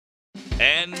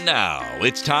And now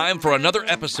it's time for another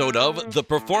episode of the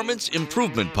Performance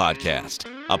Improvement Podcast,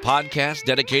 a podcast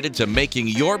dedicated to making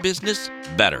your business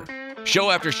better.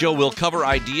 Show after show, we'll cover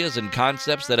ideas and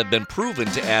concepts that have been proven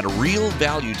to add real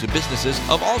value to businesses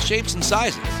of all shapes and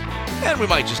sizes. And we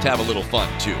might just have a little fun,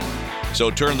 too. So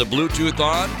turn the Bluetooth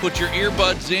on, put your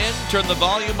earbuds in, turn the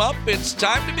volume up. It's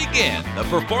time to begin the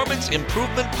Performance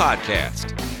Improvement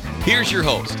Podcast. Here's your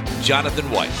host,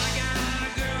 Jonathan White.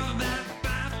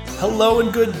 Hello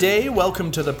and good day.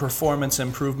 Welcome to the Performance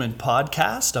Improvement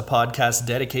Podcast, a podcast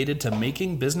dedicated to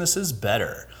making businesses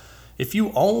better. If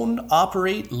you own,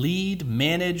 operate, lead,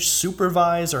 manage,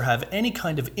 supervise, or have any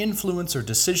kind of influence or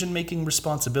decision-making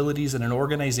responsibilities in an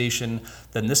organization,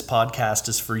 then this podcast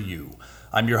is for you.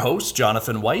 I'm your host,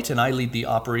 Jonathan White, and I lead the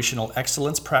operational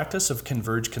excellence practice of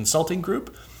Converge Consulting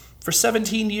Group. For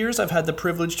 17 years, I've had the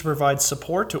privilege to provide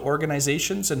support to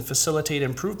organizations and facilitate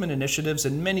improvement initiatives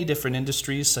in many different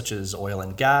industries such as oil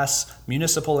and gas,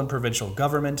 municipal and provincial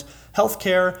government,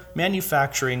 healthcare,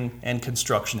 manufacturing, and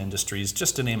construction industries,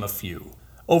 just to name a few.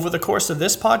 Over the course of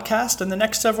this podcast and the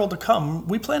next several to come,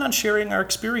 we plan on sharing our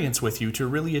experience with you to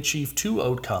really achieve two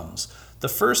outcomes. The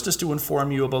first is to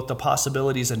inform you about the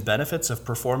possibilities and benefits of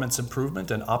performance improvement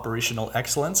and operational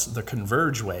excellence, the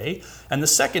Converge way. And the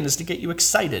second is to get you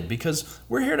excited because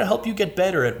we're here to help you get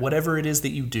better at whatever it is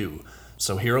that you do.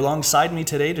 So here alongside me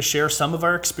today to share some of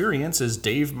our experience is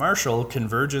Dave Marcial,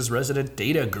 Converge's resident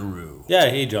data guru. Yeah,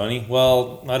 hey Johnny.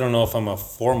 Well, I don't know if I'm a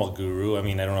formal guru. I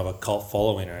mean, I don't have a cult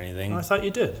following or anything. Oh, I thought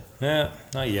you did. Yeah,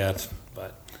 not yet,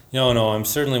 but... No, I'm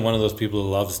certainly one of those people who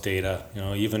loves data.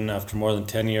 Even after more than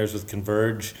 10 years with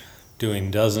Converge,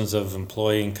 doing dozens of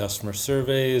employee and customer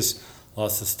surveys,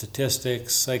 lots of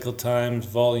statistics, cycle times,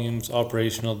 volumes,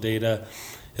 operational data.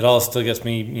 It all still gets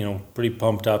me, pretty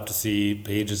pumped up to see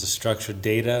pages of structured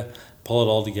data, pull it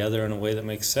all together in a way that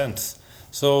makes sense.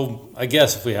 So I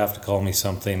guess if we have to call me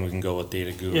something, we can go with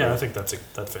data guru. Yeah, I think that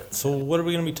fits. So what are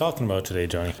we going to be talking about today,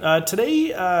 Johnny?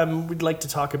 Today, we'd like to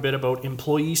talk a bit about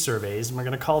employee surveys, and we're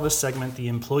going to call this segment the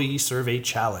Employee Survey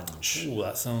Challenge. Ooh,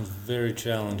 that sounds very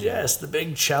challenging. Yes, the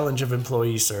big challenge of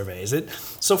employee surveys.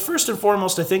 So first and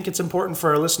foremost, I think it's important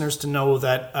for our listeners to know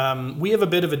that we have a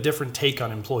bit of a different take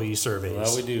on employee surveys.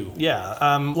 Well, we do.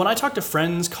 Yeah. When I talk to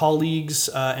friends, colleagues,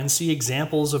 and see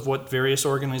examples of what various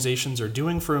organizations are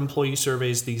doing for employee surveys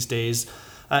these days,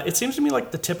 it seems to me like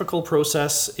the typical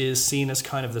process is seen as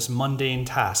kind of this mundane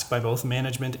task by both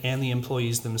management and the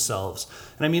employees themselves.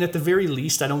 And I mean, at the very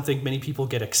least, I don't think many people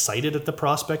get excited at the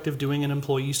prospect of doing an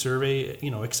employee survey,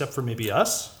 except for maybe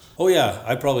us. Oh yeah,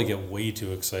 I probably get way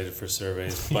too excited for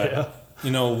surveys, but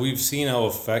we've seen how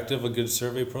effective a good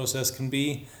survey process can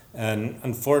be, and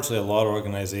unfortunately a lot of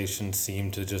organizations seem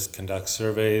to just conduct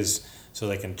surveys so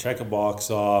they can check a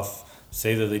box off,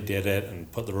 say that they did it,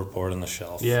 and put the report on the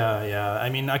shelf. Yeah. I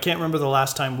mean, I can't remember the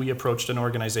last time we approached an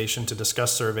organization to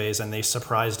discuss surveys and they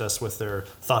surprised us with their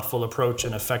thoughtful approach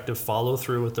and effective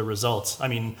follow-through with the results. I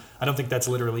mean, I don't think that's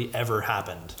literally ever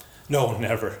happened. No,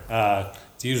 never.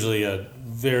 It's usually a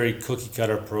very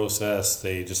cookie-cutter process.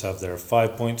 They just have their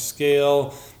 5-point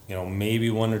scale, maybe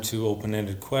one or two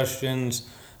open-ended questions,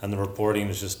 and the reporting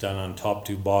is just done on top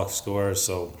 2 box scores,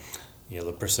 so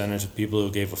the percentage of people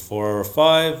who gave a 4 or a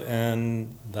 5,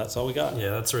 and that's all we got.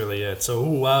 Yeah, that's really it. So,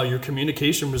 wow, your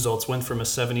communication results went from a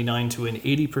 79 to an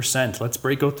 80%. Let's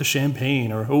break out the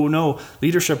champagne. Or, oh no,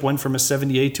 leadership went from a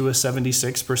 78 to a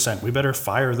 76%. We better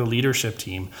fire the leadership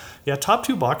team. Yeah, top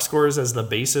 2 box scores as the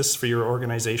basis for your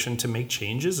organization to make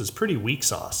changes is pretty weak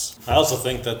sauce. I also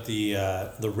think that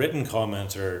the written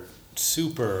comments are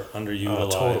super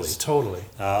underutilized. Totally.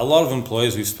 A lot of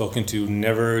employees we've spoken to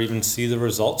never even see the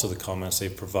results of the comments they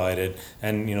provided,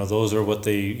 and those are what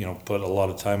they put a lot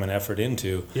of time and effort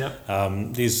into.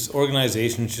 These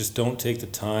organizations just don't take the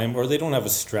time, or they don't have a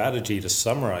strategy to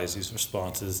summarize these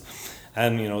responses,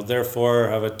 and therefore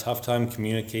have a tough time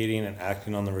communicating and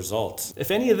acting on the results. If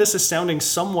any of this is sounding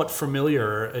somewhat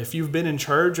familiar, if you've been in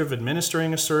charge of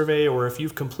administering a survey, or if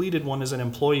you've completed one as an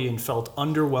employee and felt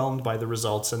underwhelmed by the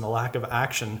results and the lack of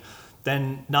action,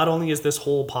 then not only is this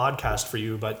whole podcast for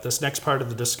you, but this next part of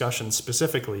the discussion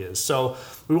specifically is. So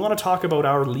we want to talk about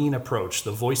our lean approach,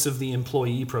 the voice of the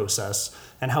employee process,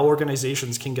 and how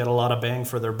organizations can get a lot of bang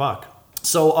for their buck.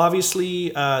 So obviously,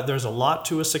 there's a lot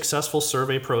to a successful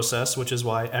survey process, which is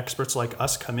why experts like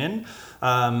us come in.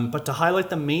 But to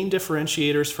highlight the main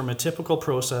differentiators from a typical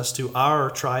process to our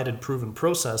tried and proven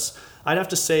process, I'd have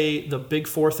to say the big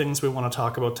 4 things we want to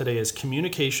talk about today is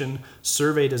communication,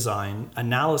 survey design,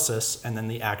 analysis, and then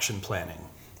the action planning.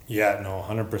 Yeah, no,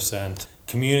 100%.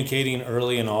 communicating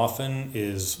early and often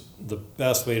is the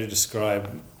best way to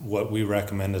describe what we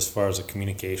recommend as far as a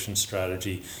communication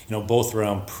strategy, both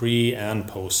around pre and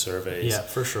post surveys. Yeah,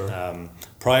 for sure.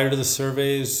 Prior to the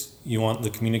surveys, you want the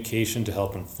communication to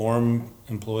help inform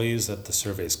employees that the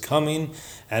survey is coming,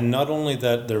 and not only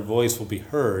that their voice will be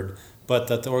heard, but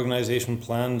that the organization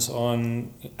plans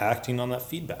on acting on that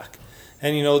feedback.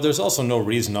 And, there's also no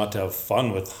reason not to have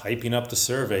fun with hyping up the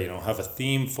survey. Have a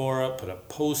theme for it, put up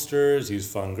posters,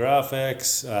 use fun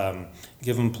graphics,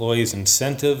 give employees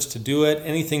incentives to do it,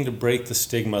 anything to break the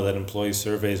stigma that employee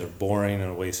surveys are boring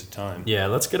and a waste of time. Yeah,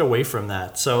 let's get away from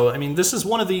that. So, this is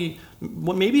one of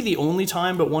maybe the only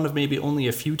time, but one of maybe only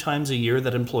a few times a year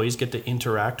that employees get to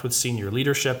interact with senior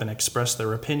leadership and express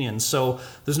their opinions. So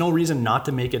there's no reason not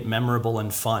to make it memorable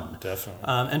and fun. Definitely.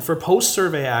 And for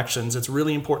post-survey actions, it's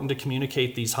really important to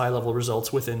communicate these high-level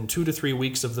results within 2 to 3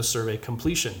 weeks of the survey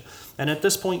completion. And at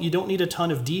this point, you don't need a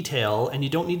ton of detail, and you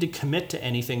don't need to commit to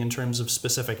anything in terms of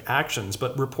specific actions,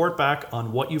 but report back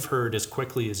on what you've heard as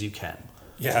quickly as you can.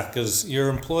 Yeah, because your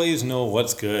employees know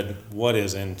what's good, what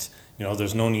isn't.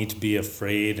 There's no need to be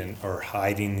afraid or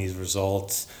hiding these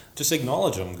results. Just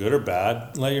acknowledge them, good or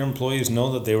bad. Let your employees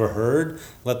know that they were heard.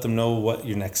 Let them know what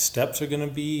your next steps are going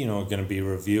to be. Going to be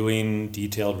reviewing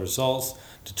detailed results,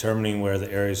 determining where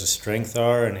the areas of strength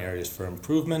are and areas for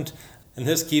improvement. And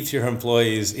this keeps your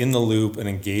employees in the loop and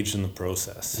engaged in the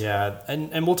process. Yeah,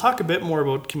 and we'll talk a bit more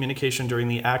about communication during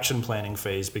the action planning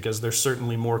phase, because there's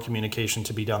certainly more communication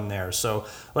to be done there. So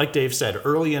like Dave said,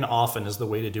 early and often is the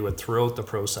way to do it throughout the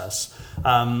process.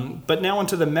 But now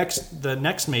onto the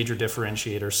next major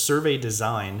differentiator, survey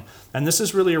design. And this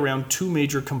is really around two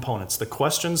major components, the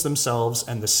questions themselves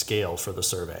and the scale for the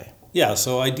survey. Yeah,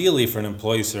 so ideally for an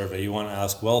employee survey, you want to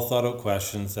ask well thought out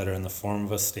questions that are in the form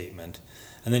of a statement.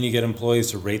 And then you get employees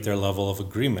to rate their level of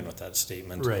agreement with that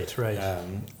statement. Right.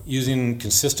 Using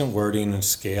consistent wording and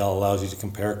scale allows you to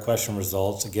compare question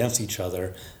results against each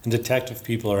other and detect if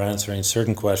people are answering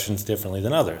certain questions differently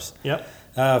than others. Yep.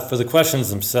 For the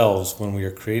questions themselves, when we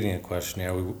are creating a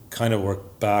questionnaire, we kind of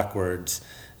work backwards,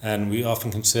 and we often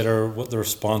consider what the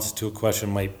response to a question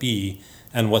might be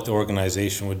and what the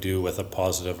organization would do with a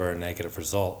positive or a negative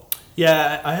result.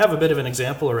 Yeah, I have a bit of an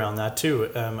example around that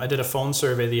too. I did a phone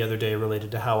survey the other day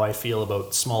related to how I feel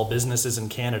about small businesses in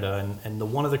Canada,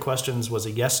 and one of the questions was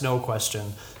a yes/no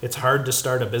question. It's hard to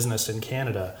start a business in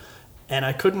Canada. And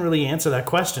I couldn't really answer that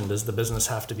question. Does the business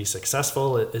have to be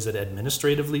successful? Is it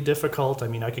administratively difficult?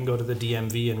 I can go to the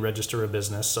DMV and register a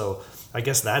business, so I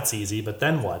guess that's easy, but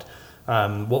then what?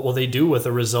 What will they do with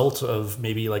a result of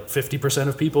maybe like 50%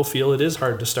 of people feel it is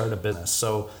hard to start a business?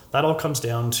 So that all comes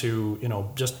down to,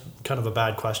 just kind of a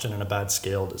bad question and a bad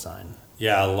scale design.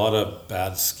 Yeah, a lot of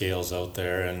bad scales out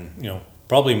there, and,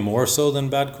 probably more so than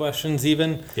bad questions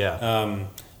even. Yeah.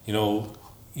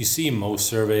 You see most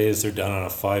surveys, they're done on a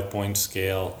 5-point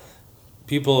scale.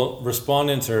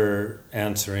 Respondents are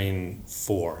answering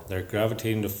 4. They're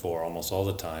gravitating to 4 almost all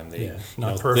the time.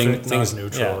 Not perfect, not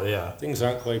neutral. Things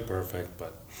aren't quite perfect,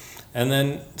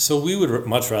 so we would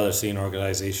much rather see an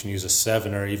organization use a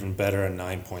 7 or even better a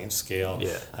 9-point scale.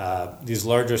 Yeah. These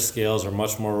larger scales are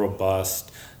much more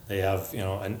robust. They have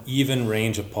an even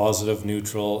range of positive,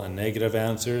 neutral, and negative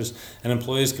answers, and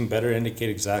employees can better indicate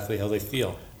exactly how they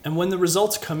feel. And when the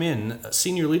results come in,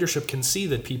 senior leadership can see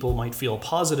that people might feel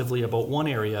positively about one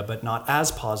area, but not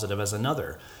as positive as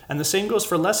another. And the same goes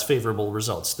for less favorable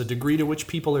results. The degree to which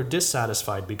people are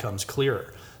dissatisfied becomes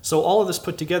clearer. So all of this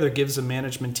put together gives a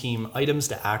management team items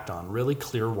to act on, really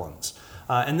clear ones.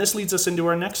 And this leads us into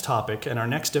our next topic and our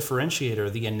next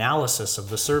differentiator, the analysis of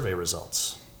the survey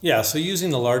results. Yeah, so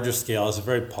using the larger scale has a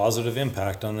very positive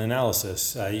impact on the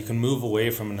analysis. You can move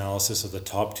away from analysis of the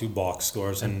top 2 box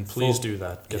scores and please do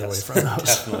that. Get away from those.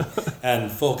 Definitely.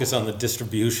 And focus on the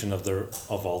distribution of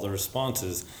all the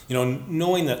responses.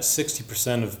 Knowing that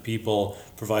 60% of people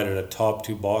provided a top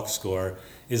 2 box score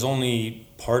is only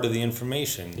part of the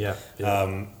information. Yeah.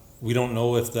 We don't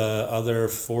know if the other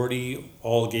 40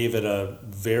 all gave it a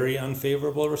very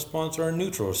unfavorable response or a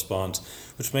neutral response,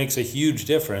 which makes a huge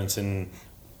difference in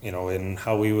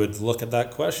how we would look at that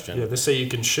question. Yeah, they say you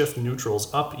can shift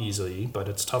neutrals up easily, but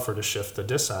it's tougher to shift the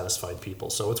dissatisfied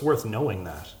people. So it's worth knowing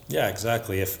that. Yeah,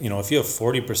 exactly. If you have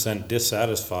 40%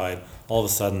 dissatisfied, all of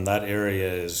a sudden that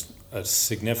area is a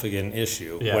significant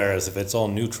issue. Yeah. Whereas if it's all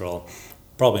neutral,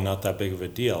 probably not that big of a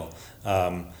deal.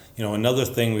 Another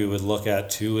thing we would look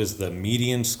at too is the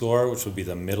median score, which would be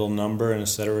the middle number in a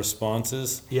set of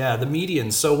responses. Yeah, the median.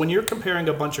 So when you're comparing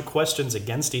a bunch of questions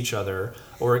against each other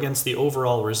or against the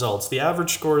overall results, the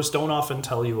average scores don't often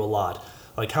tell you a lot.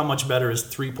 Like, how much better is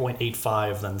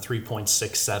 3.85 than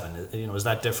 3.67? Is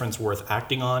that difference worth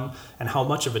acting on? And how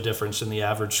much of a difference in the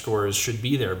average scores should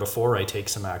be there before I take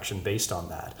some action based on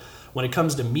that? When it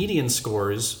comes to median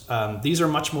scores, these are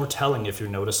much more telling if you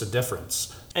notice a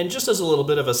difference. And just as a little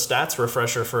bit of a stats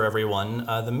refresher for everyone,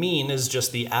 the mean is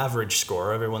just the average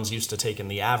score. Everyone's used to taking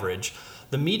the average.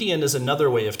 The median is another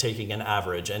way of taking an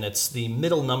average, and it's the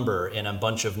middle number in a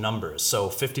bunch of numbers. So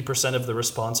 50% of the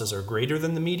responses are greater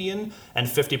than the median, and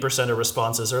 50% of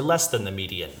responses are less than the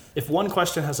median. If one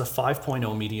question has a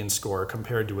 5.0 median score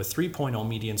compared to a 3.0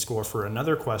 median score for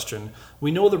another question,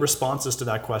 we know the responses to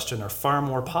that question are far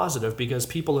more positive because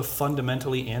people have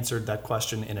fundamentally answered that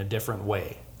question in a different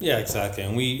way. Yeah, exactly.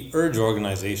 And we urge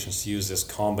organizations to use this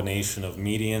combination of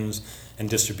medians and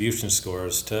distribution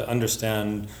scores to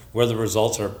understand where the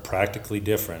results are practically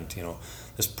different.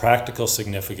 This practical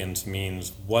significance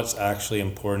means what's actually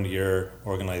important to your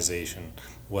organization.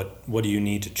 What do you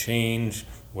need to change?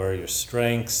 Where are your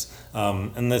strengths?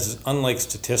 And this is unlike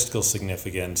statistical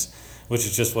significance, which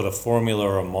is just what a formula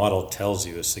or a model tells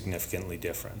you is significantly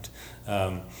different.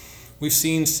 We've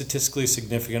seen statistically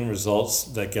significant results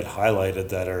that get highlighted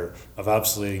that are of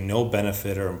absolutely no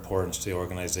benefit or importance to the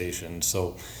organization.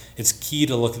 So it's key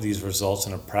to look at these results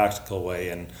in a practical way,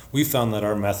 and we found that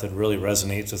our method really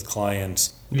resonates with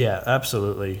clients. Yeah,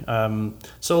 absolutely.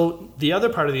 So the other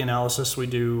part of the analysis we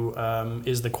do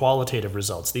is the qualitative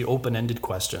results, the open-ended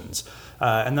questions.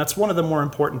 And that's one of the more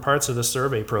important parts of the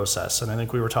survey process. And I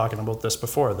think we were talking about this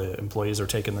before. The employees are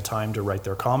taking the time to write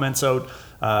their comments out.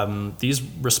 These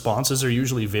responses are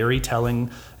usually very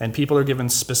telling, and people are given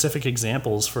specific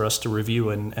examples for us to review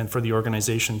and for the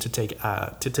organization to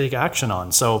take action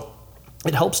on. So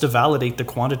it helps to validate the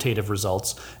quantitative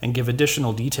results and give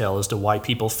additional detail as to why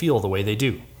people feel the way they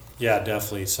do. Yeah,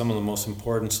 definitely. Some of the most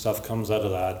important stuff comes out of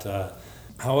that.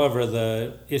 However,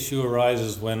 the issue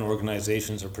arises when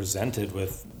organizations are presented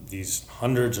with these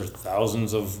hundreds or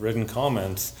thousands of written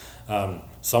comments.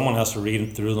 Someone has to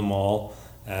read through them all,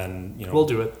 and we'll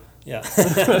do it. Yeah.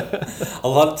 A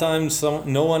lot of times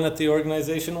no one at the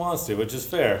organization wants to, which is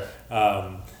fair.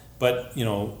 But,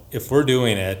 if we're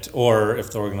doing it, or if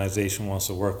the organization wants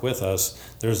to work with us,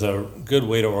 there's a good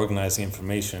way to organize the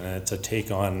information, and it's a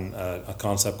take on a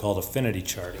concept called affinity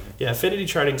charting. Yeah, affinity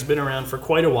charting's been around for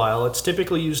quite a while. It's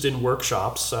typically used in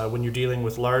workshops when you're dealing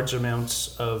with large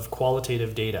amounts of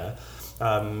qualitative data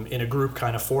in a group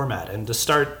kind of format. And to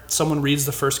start, someone reads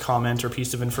the first comment or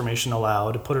piece of information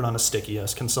aloud, put it on a sticky.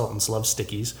 Us consultants love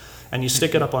stickies, and you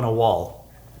stick it up on a wall.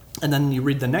 And then you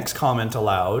read the next comment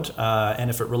aloud, and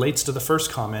if it relates to the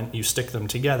first comment, you stick them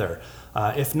together.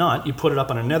 If not, you put it up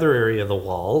on another area of the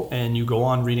wall, and you go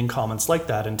on reading comments like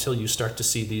that until you start to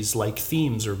see these like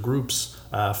themes or groups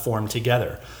form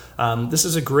together. This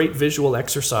is a great visual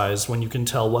exercise when you can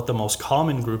tell what the most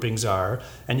common groupings are,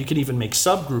 and you can even make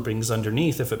subgroupings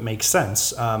underneath if it makes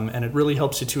sense, and it really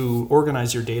helps you to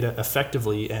organize your data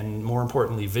effectively and, more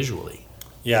importantly, visually.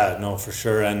 Yeah, no, for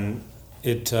sure. And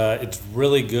it's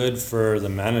really good for the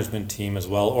management team as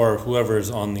well, or whoever is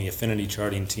on the affinity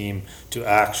charting team, to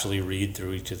actually read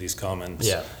through each of these comments.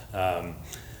 Yeah.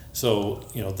 So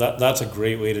that's a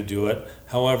great way to do it.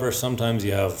 However, sometimes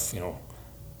you have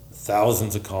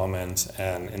thousands of comments,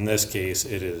 and in this case,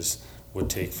 would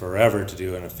take forever to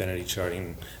do an affinity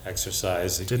charting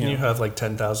exercise. Didn't you have like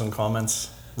 10,000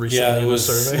 comments recently? Yeah, it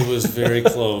was very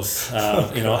close.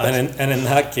 And in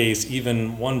that case,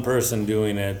 even one person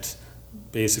doing it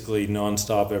basically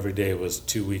nonstop every day was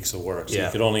 2 weeks of work. So you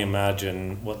could only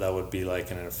imagine what that would be like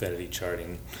in an affinity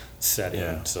charting setting.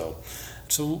 Yeah. So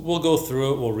we'll go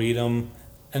through it, we'll read them.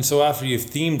 And so after you've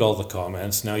themed all the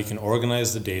comments, now you can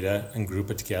organize the data and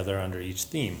group it together under each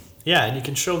theme. Yeah, and you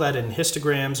can show that in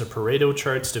histograms or Pareto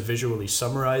charts to visually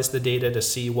summarize the data to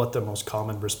see what the most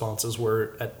common responses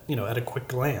were at a quick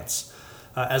glance.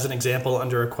 As an example,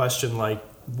 under a question like,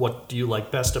 what do you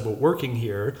like best about working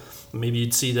here? Maybe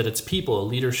you'd see that it's people,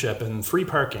 leadership, and free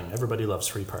parking. Everybody loves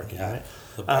free parking, right?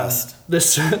 The best.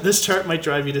 This chart might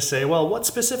drive you to say, well, what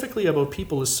specifically about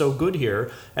people is so good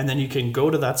here? And then you can go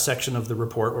to that section of the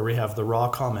report where we have the raw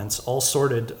comments all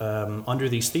sorted under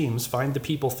these themes, find the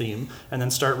people theme, and then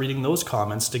start reading those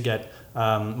comments to get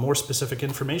more specific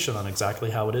information on exactly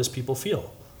how it is people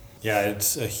feel. Yeah,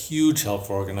 it's a huge help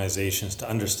for organizations to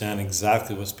understand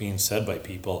exactly what's being said by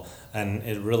people, and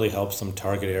it really helps them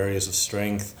target areas of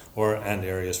strength and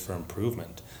areas for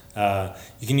improvement.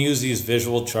 You can use these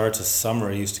visual charts as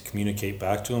summaries to communicate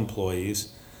back to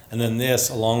employees, and then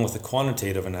this, along with the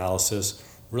quantitative analysis,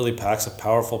 really packs a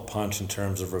powerful punch in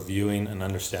terms of reviewing and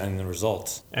understanding the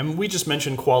results. And we just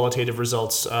mentioned qualitative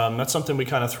results. That's something we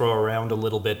kind of throw around a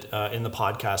little bit in the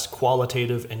podcast,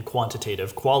 qualitative and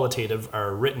quantitative. Qualitative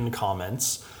are written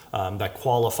comments that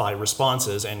qualify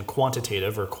responses, and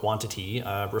quantitative or quantity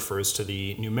refers to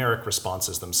the numeric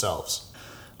responses themselves.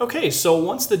 Okay, so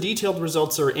once the detailed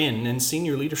results are in and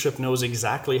senior leadership knows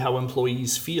exactly how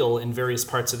employees feel in various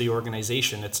parts of the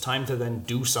organization, it's time to then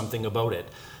do something about it.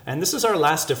 And this is our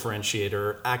last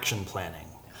differentiator, action planning.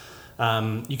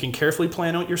 You can carefully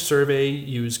plan out your survey,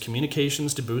 use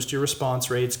communications to boost your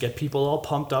response rates, get people all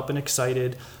pumped up and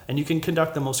excited, and you can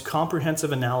conduct the most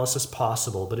comprehensive analysis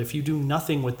possible. But if you do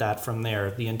nothing with that from there,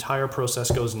 the entire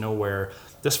process goes nowhere.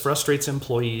 This frustrates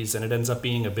employees, and it ends up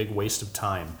being a big waste of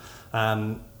time.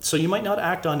 So you might not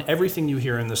act on everything you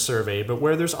hear in the survey, but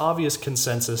where there's obvious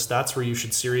consensus, that's where you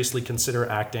should seriously consider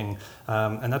acting,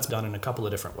 and that's done in a couple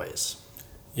of different ways.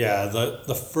 Yeah,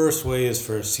 the first way is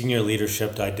for senior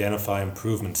leadership to identify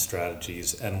improvement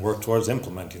strategies and work towards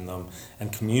implementing them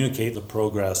and communicate the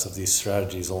progress of these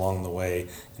strategies along the way.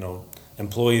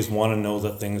 Employees want to know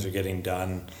that things are getting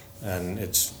done, and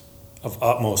it's of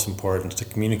utmost importance to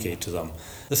communicate to them.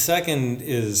 The second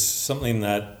is something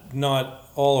that not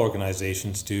all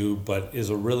organizations do, but is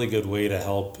a really good way to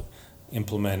help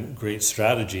implement great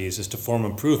strategies, is to form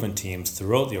improvement teams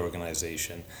throughout the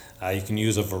organization. You can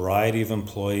use a variety of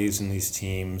employees in these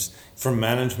teams, from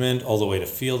management all the way to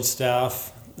field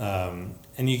staff, and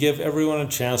you give everyone a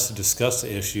chance to discuss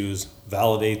the issues,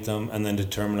 validate them, and then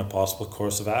determine a possible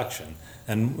course of action.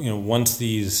 And once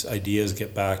these ideas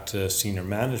get back to senior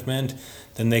management,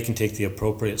 then they can take the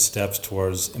appropriate steps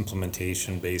towards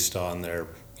implementation based on their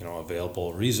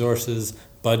available resources,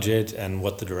 budget, and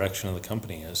what the direction of the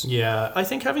company is. Yeah, I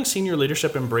think having senior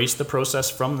leadership embrace the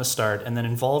process from the start and then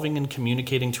involving and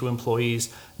communicating to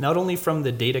employees, not only from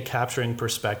the data capturing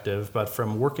perspective, but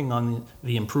from working on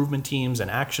the improvement teams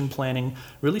and action planning,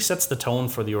 really sets the tone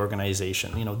for the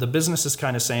organization. The business is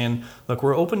kind of saying, look,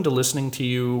 we're open to listening to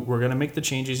you, we're going to make the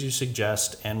changes you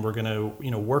suggest, and we're going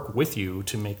to work with you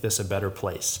to make this a better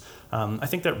place. I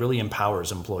think that really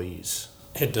empowers employees.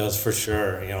 It does, for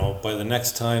sure. By the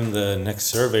next time the next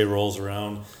survey rolls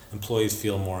around, employees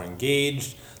feel more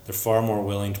engaged. They're far more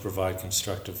willing to provide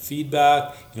constructive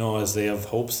feedback, as they have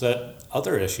hopes that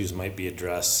other issues might be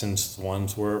addressed since the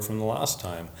ones were from the last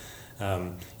time.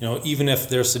 Even if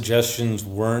their suggestions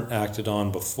weren't acted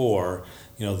on before,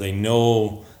 they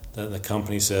know that the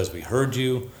company says, we heard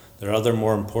you. There are other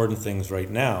more important things right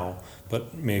now,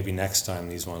 but maybe next time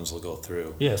these ones will go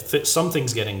through. Yeah,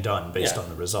 something's getting done based on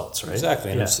the results, right?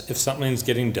 Exactly. And if something's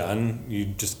getting done, you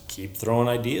just keep throwing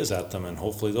ideas at them, and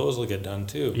hopefully those will get done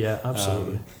too. Yeah,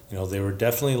 absolutely. They were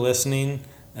definitely listening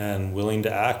and willing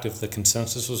to act if the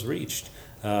consensus was reached.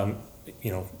 That's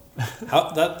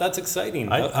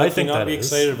exciting. I think not that be is.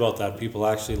 Excited about that. People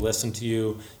actually listen to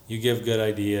you. You give good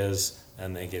ideas,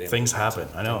 and they get things happen.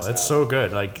 I know it's so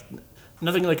good.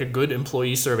 Nothing like a good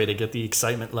employee survey to get the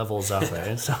excitement levels up,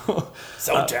 right? So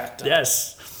jacked up.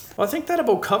 Yes. Well, I think that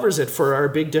about covers it for our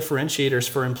big differentiators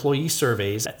for employee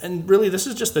surveys. And really, this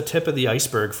is just the tip of the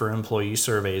iceberg for employee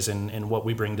surveys and what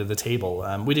we bring to the table.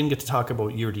 We didn't get to talk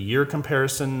about year-to-year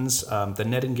comparisons, the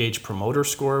net engaged promoter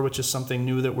score, which is something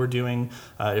new that we're doing.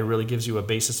 It really gives you a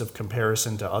basis of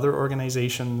comparison to other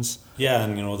organizations. Yeah,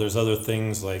 and there's other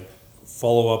things like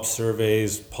follow-up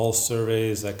surveys, pulse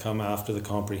surveys that come after the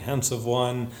comprehensive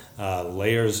one,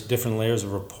 different layers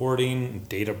of reporting,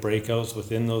 data breakouts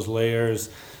within those layers,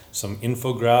 some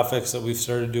infographics that we've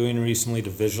started doing recently to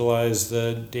visualize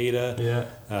the data. Yeah.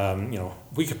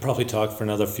 We could probably talk for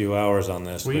another few hours on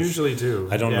this. We usually do.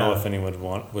 I don't know if anyone would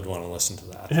want to listen to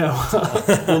that.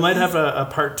 Yeah, we might have a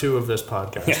part 2 of this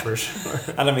podcast for sure.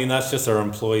 And that's just our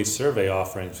employee survey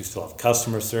offerings. We still have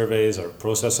customer surveys, our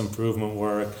process improvement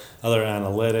work, other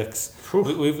analytics.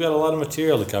 We've got a lot of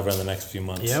material to cover in the next few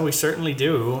months. Yeah, we certainly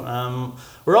do.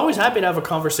 We're always happy to have a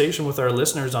conversation with our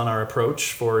listeners on our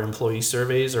approach for employee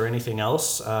surveys or anything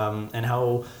else, and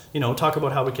how, talk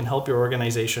about how we can help your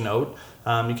organization out.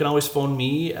 You can always phone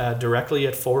me directly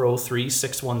at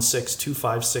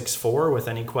 403-616-2564 with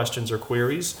any questions or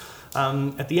queries.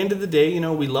 At the end of the day,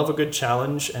 we love a good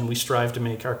challenge, and we strive to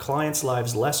make our clients'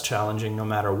 lives less challenging no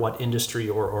matter what industry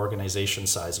or organization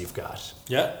size you've got.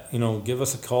 Yeah, give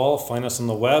us a call, find us on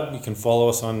the web. You can follow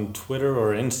us on Twitter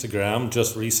or Instagram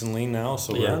just recently now.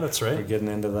 So that's right. We're getting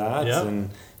into that. Yeah.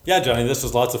 And Yeah, Johnny, this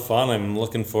was lots of fun. I'm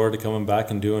looking forward to coming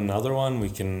back and doing another one. We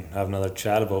can have another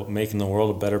chat about making the world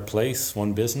a better place,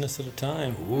 one business at a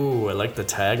time. Ooh, I like the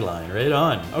tagline. Right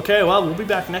on. Okay, well, we'll be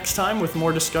back next time with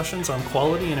more discussions on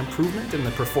quality and improvement in the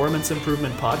Performance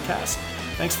Improvement Podcast.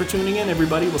 Thanks for tuning in,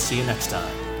 everybody. We'll see you next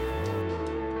time.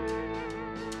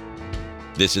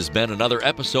 This has been another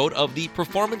episode of the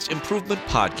Performance Improvement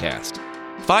Podcast.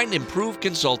 Find Improve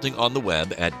Consulting on the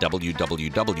web at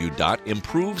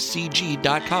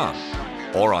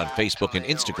www.improvecg.com or on Facebook and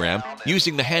Instagram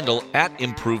using the handle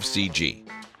 @ImproveCG.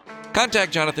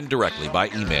 Contact Jonathan directly by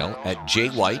email at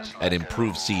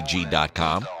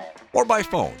jwhite@improvecg.com or by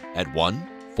phone at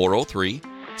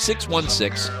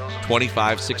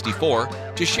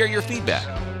 1-403-616-2564 to share your feedback,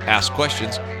 ask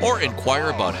questions, or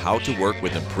inquire about how to work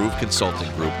with Improve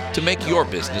Consulting Group to make your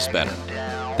business better.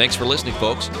 Thanks for listening,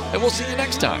 folks, and we'll see you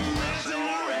next time.